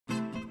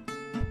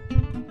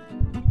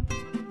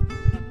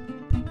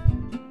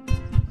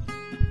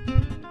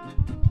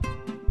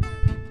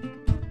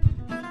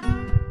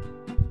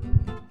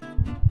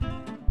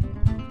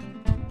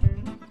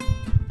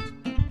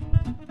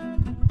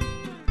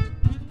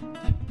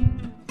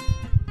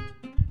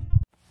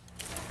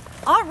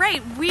All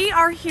right, we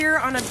are here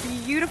on a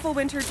beautiful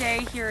winter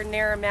day here in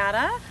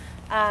Naramata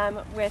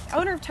with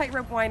owner of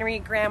Tightrope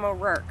Winery, Graham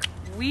O'Rourke.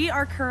 We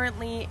are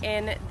currently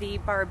in the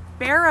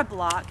Barbera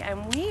block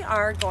and we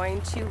are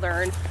going to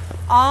learn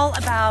all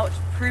about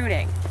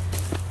pruning.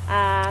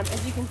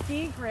 As you can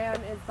see,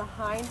 Graham is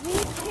behind me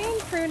hand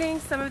pruning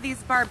some of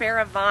these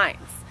Barbera vines.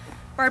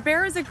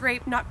 Barbera is a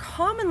grape not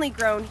commonly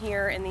grown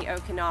here in the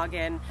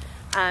Okanagan,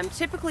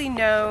 typically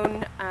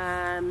known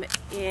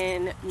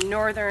in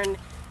northern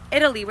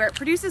Italy, where it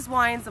produces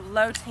wines of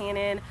low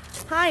tannin,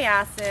 high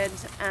acid,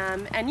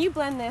 and you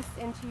blend this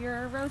into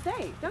your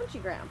rosé, don't you,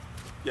 Graham?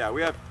 Yeah,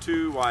 we have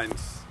two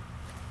wines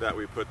that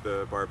we put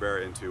the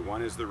Barbera into.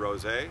 One is the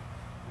rosé,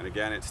 and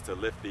again, it's to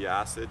lift the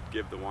acid,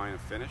 give the wine a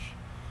finish.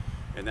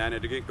 And then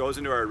it goes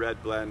into our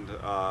red blend,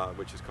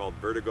 which is called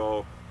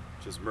Vertigo,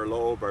 which is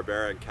Merlot,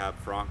 Barbera, and Cab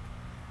Franc.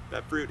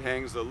 That fruit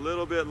hangs a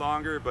little bit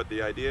longer, but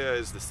the idea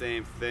is the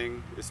same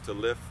thing, is to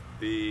lift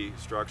the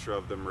structure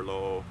of the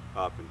Merlot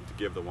up and to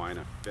give the wine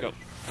a finish.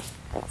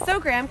 So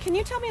Graham, can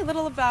you tell me a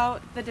little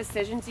about the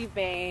decisions you've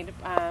made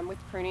with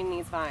pruning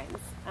these vines?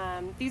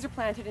 These are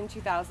planted in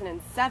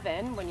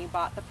 2007 when you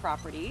bought the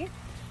property.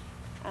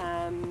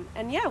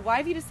 And yeah, why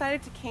have you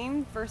decided to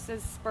cane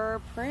versus spur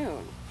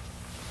prune?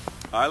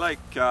 I like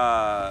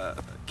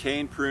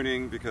cane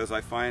pruning because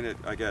I find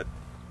I get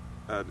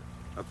a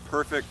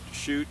perfect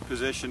shoot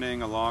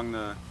positioning along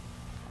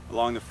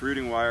the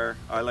fruiting wire.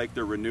 I like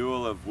the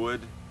renewal of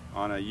wood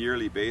on a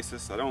yearly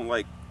basis. I don't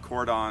like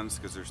cordons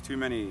because there's too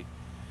many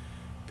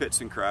pits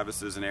and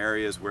crevices and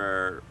areas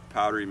where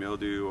powdery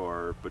mildew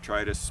or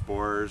botrytis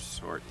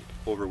spores or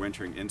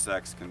overwintering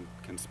insects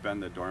can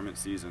spend the dormant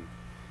season.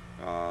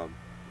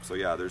 So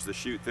yeah, there's the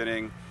shoot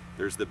thinning,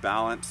 there's the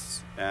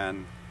balance,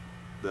 and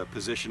the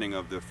positioning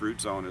of the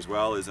fruit zone as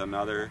well is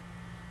another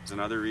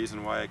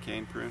reason why I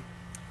cane prune.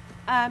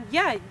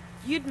 Yeah,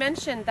 you'd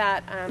mentioned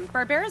that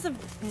Barbera is a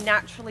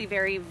naturally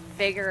very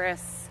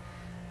vigorous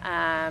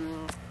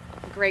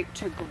grape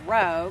to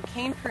grow.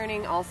 Cane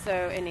pruning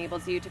also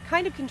enables you to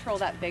kind of control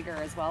that vigor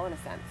as well, in a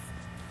sense.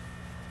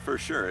 For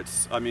sure.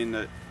 I mean,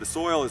 the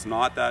soil is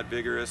not that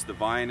vigorous. The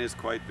vine is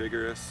quite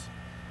vigorous.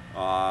 If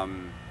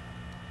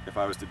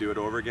I was to do it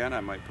over again,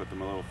 I might put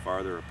them a little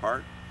farther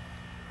apart.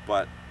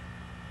 But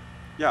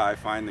yeah, I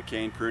find the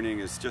cane pruning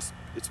is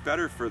it's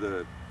better for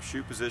the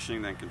shoot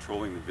positioning than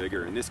controlling the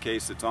vigor. In this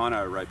case, it's on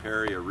a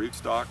Riparia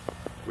rootstock,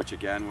 which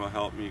again will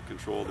help me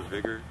control the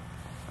vigor.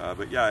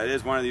 But yeah, it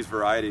is one of these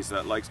varieties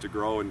that likes to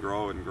grow and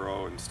grow and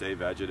grow and stay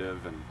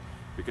vegetative. And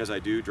because I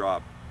do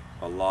drop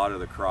a lot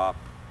of the crop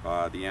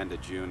the end of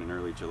June and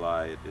early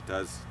July, it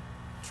does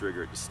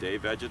trigger it to stay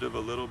vegetative a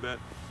little bit.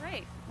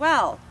 Great.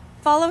 Well,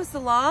 follow us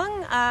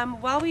along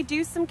while we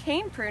do some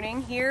cane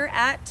pruning here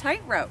at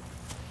Tightrope.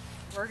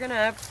 We're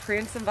gonna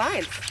prune some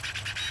vines.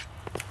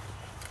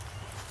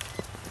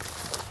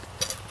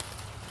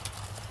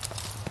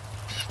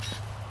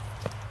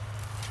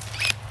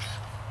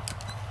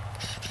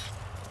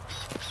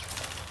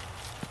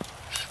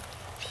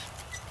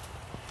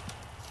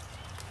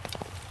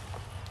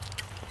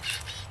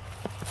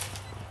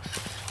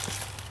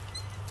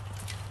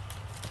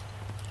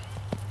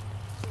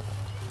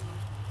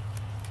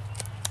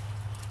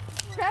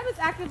 Graham is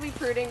actively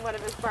pruning one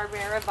of his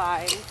Barbera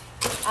vines,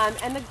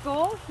 and the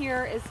goal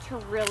here is to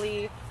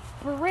really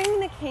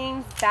bring the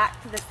canes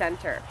back to the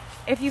center.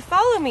 If you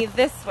follow me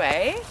this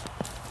way,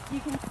 you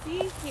can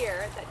see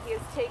here that he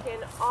has taken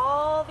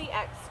all the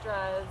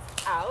extras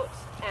out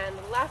and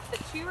left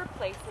the two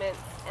replacements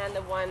and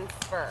the one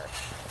spur.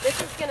 This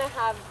is going to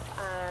have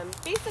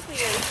basically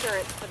your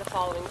insurance for the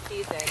following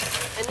season,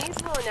 and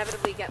these will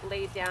inevitably get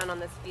laid down on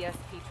this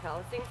VSP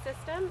trellising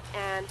system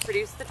and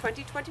produce the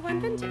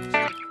 2021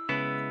 vintage.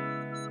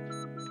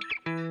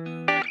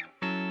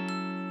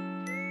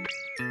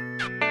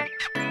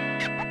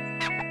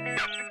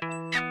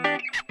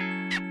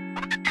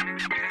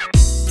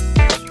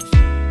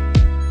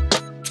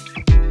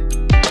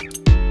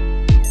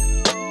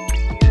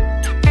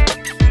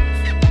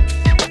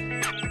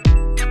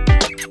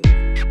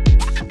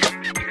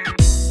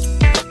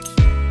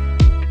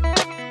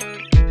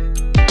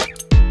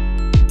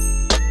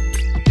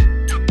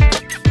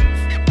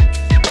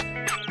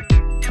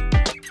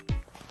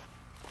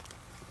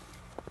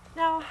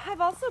 Now, I've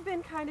also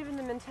been kind of in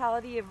the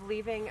mentality of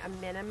leaving a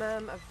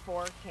minimum of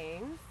 4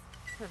 canes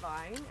per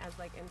vine as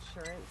like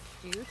insurance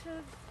due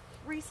to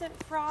recent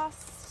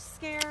frost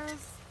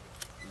scares.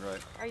 Right.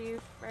 Are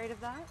you afraid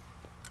of that?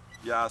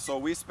 Yeah,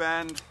 so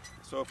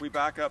if we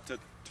back up to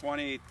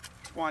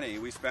 2020,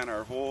 we spent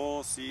our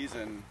whole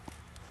season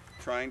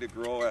trying to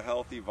grow a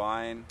healthy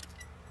vine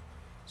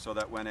so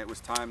that when it was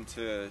time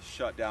to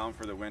shut down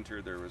for the winter,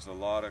 there was a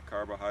lot of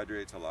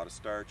carbohydrates, a lot of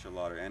starch, a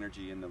lot of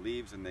energy in the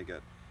leaves, and they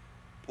get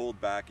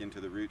pulled back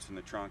into the roots and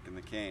the trunk and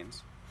the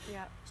canes.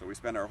 Yeah. So we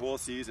spend our whole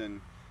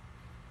season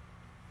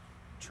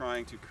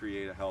trying to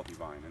create a healthy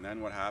vine. And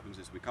then what happens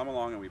is we come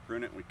along and we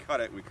prune it and we cut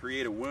it and we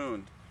create a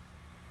wound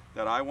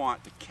that I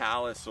want to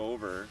callus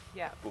over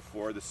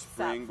before the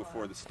spring,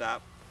 before the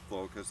sap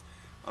flow, because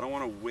I don't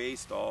want to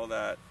waste all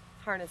that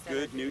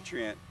good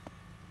nutrient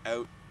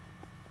out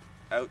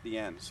out the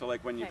end. So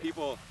like when Okay.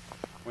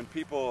 when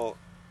people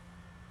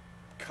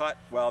cut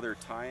while they're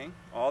tying,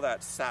 all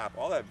that sap,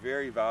 all that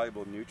very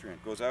valuable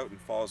nutrient goes out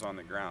and falls on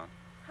the ground.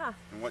 Huh.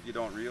 And what you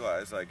don't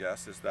realize, I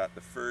guess, is that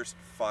the first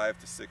 5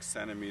 to 6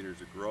 centimeters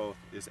of growth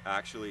is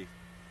actually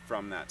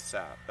from that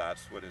sap.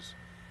 That's what has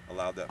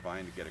allowed that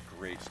vine to get a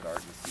great start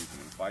in the season.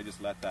 And if I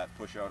just let that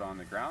push out on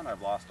the ground,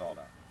 I've lost all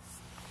that.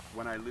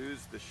 When I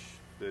lose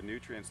the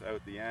nutrients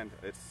out the end,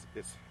 it's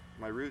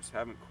my roots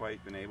haven't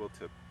quite been able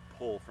to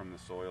pull from the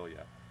soil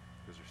yet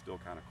because they're still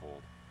kind of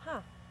cold.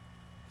 Huh.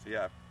 So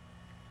yeah,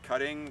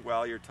 cutting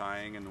while you're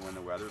tying and when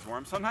the weather's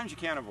warm. Sometimes you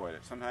can't avoid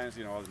it. Sometimes,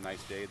 you know, it's a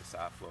nice day, the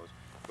sap flows.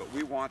 But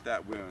we want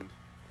that wound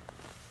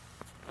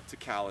to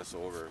callus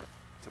over,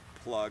 to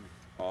plug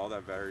all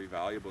that very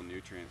valuable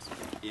nutrients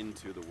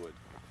into the wood.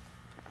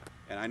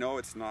 And I know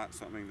it's not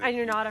something that... And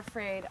you're not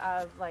afraid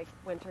of like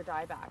winter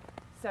dieback.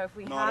 So if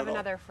we have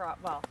another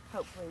frost, well,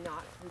 hopefully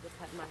not, we just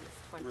had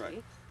 -20.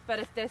 Right. But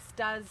if this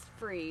does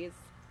freeze,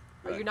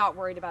 Right. you're not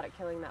worried about it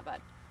killing that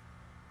bud.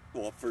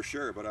 Well, for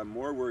sure, but I'm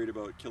more worried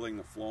about killing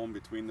the phloem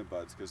between the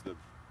buds because the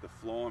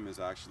phloem is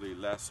actually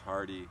less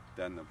hardy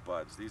than the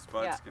buds. These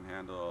buds can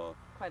handle...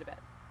 Quite a bit.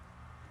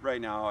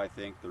 Right now, I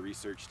think the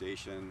research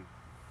station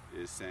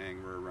is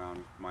saying we're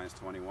around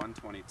 -21,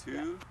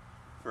 22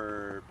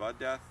 for bud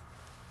death.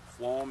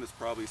 Phloem is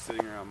probably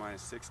sitting around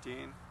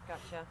 -16.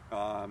 Gotcha.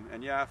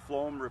 And yeah,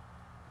 phloem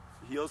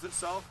heals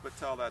itself, but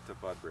tell that to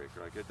bud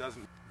breaker. Like it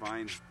doesn't,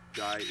 vines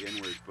die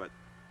inward, but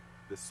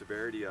the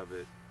severity of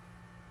it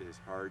is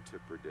hard to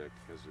predict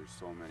because there's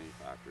so many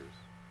factors.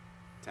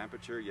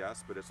 Temperature,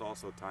 yes, but it's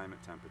also time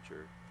at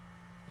temperature.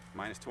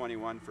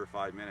 -21 for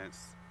 5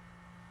 minutes,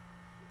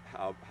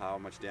 how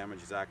much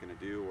damage is that going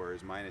to do?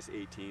 Whereas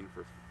 -18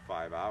 for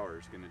 5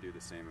 hours going to do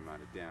the same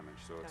amount of damage.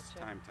 So it's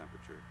time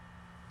temperature.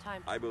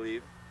 Time. I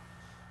believe,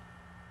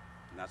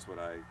 and that's what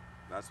I.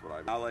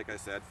 Now, like I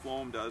said,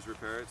 phloem does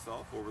repair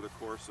itself over the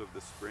course of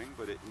the spring,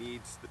 but it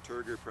needs the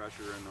turgor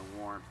pressure and the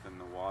warmth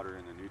and the water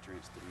and the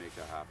nutrients to make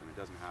that happen. It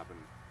doesn't happen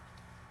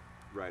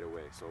right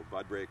away. So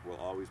bud break will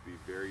always be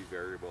very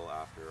variable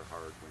after a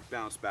hard winter.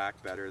 Bounce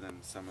back better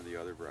than some of the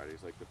other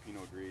varieties, like the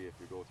Pinot Gris. If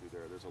you go through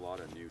there's a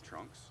lot of new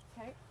trunks.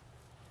 Okay.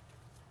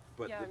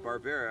 But the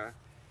Barbera,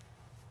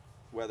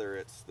 whether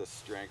it's the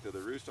strength of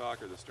the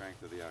rootstock or the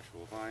strength of the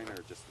actual vine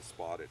or just the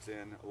spot it's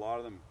in, a lot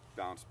of them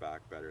bounce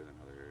back better than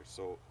other areas.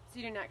 So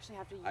you didn't actually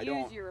have to use I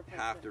don't your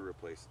replacement. have to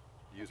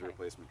use a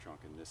replacement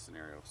trunk in this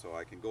scenario. So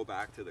I can go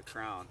back to the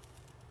crown,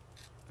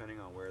 depending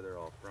on where they're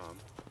all from.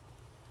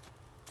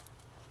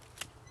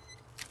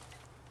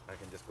 I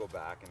can just go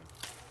back and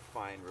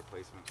find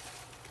replacements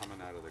coming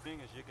out of the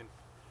thing. As you can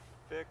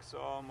fix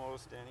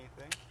almost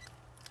anything.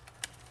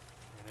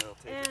 And it'll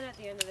take at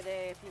the end of the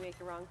day, if you make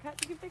a wrong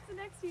cut, you can fix it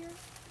next year.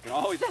 You can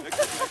always fix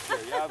it next year.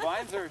 Yeah,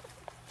 vines are,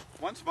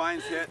 once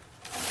vines hit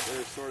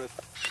their sort of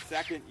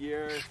second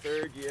year,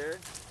 third year,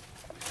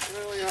 it's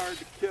really hard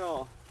to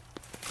kill.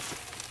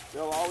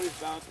 They'll always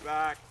bounce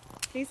back.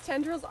 These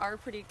tendrils are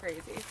pretty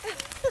crazy.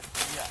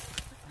 Yeah.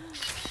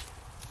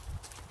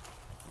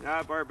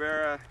 Yeah,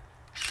 Barbera.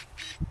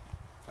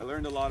 I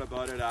learned a lot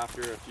about it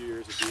after a few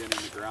years of being in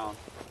the ground.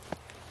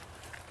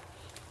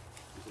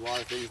 There's a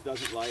lot of things it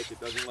doesn't like. It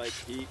doesn't like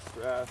heat,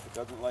 stress. It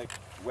doesn't like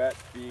wet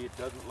feed. It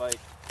doesn't like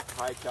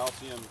high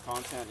calcium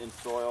content in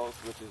soils,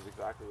 which is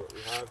exactly what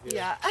we have here.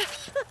 Yeah.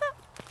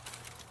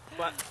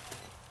 But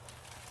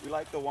we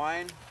like the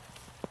wine.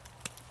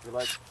 We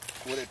like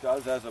what it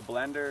does as a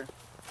blender.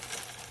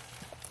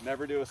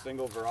 Never do a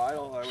single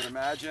varietal, I would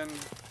imagine.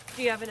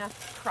 Do you have enough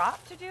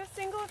crop to do a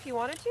single if you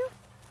wanted to?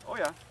 Oh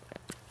yeah.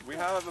 We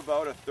have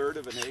about 1/3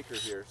 of an acre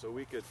here, so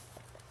we could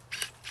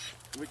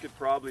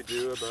probably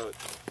do about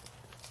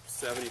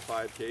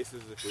 75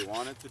 cases if we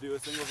wanted to do a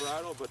single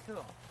varietal, but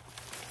cool.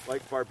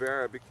 Like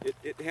Barbera,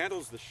 it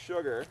handles the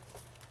sugar.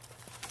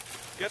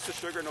 It gets the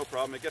sugar, no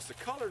problem. It gets the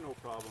color, no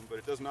problem, but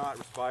it does not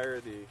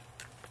respire the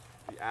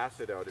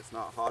acid out. It's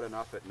not hot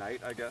enough at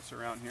night, I guess,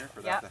 around here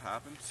for that to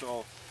happen.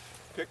 So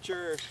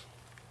picture,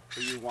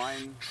 for you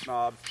wine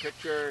snobs,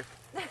 picture,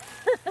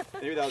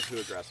 maybe that was too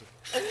aggressive.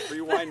 For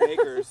you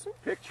winemakers,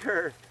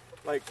 picture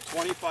like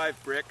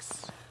 25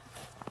 bricks.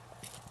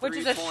 Which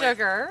is a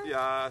sugar.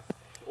 Yeah,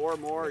 or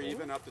more,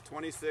 even up to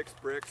 26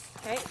 bricks.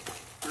 Okay.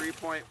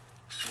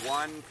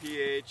 3.1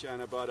 pH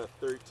and about a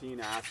 13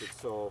 acid.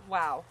 So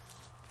wow.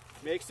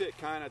 Makes it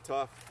kind of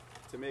tough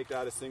to make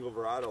that a single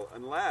varietal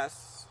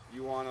unless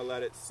you want to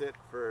let it sit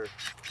for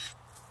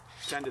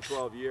 10 to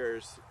 12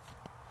 years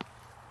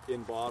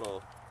in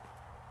bottle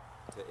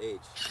to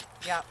age.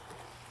 Yep.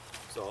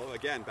 So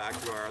again, back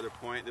to our other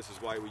point, this is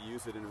why we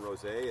use it in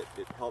rosé.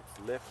 It helps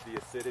lift the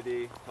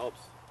acidity, helps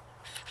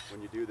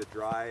when you do the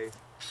dry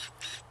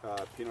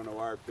Pinot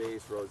Noir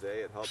base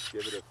rosé, it helps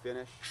give it a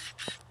finish.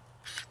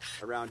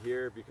 Around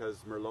here, because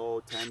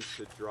Merlot tends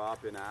to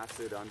drop in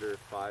acid under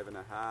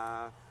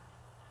 5.5,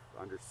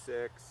 under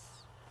 6,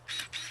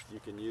 you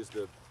can use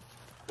the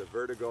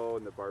Vertigo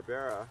and the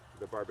Barbera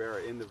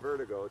in the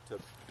Vertigo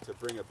to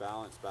bring a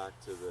balance back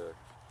to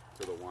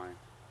the wine.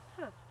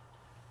 Huh.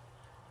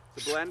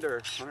 It's a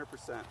blender,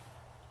 100%.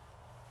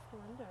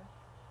 Blender.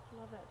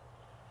 Love it.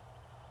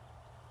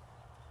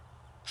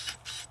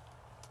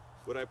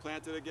 Would I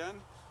plant it again?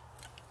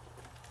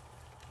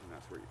 And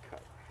that's where you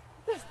cut.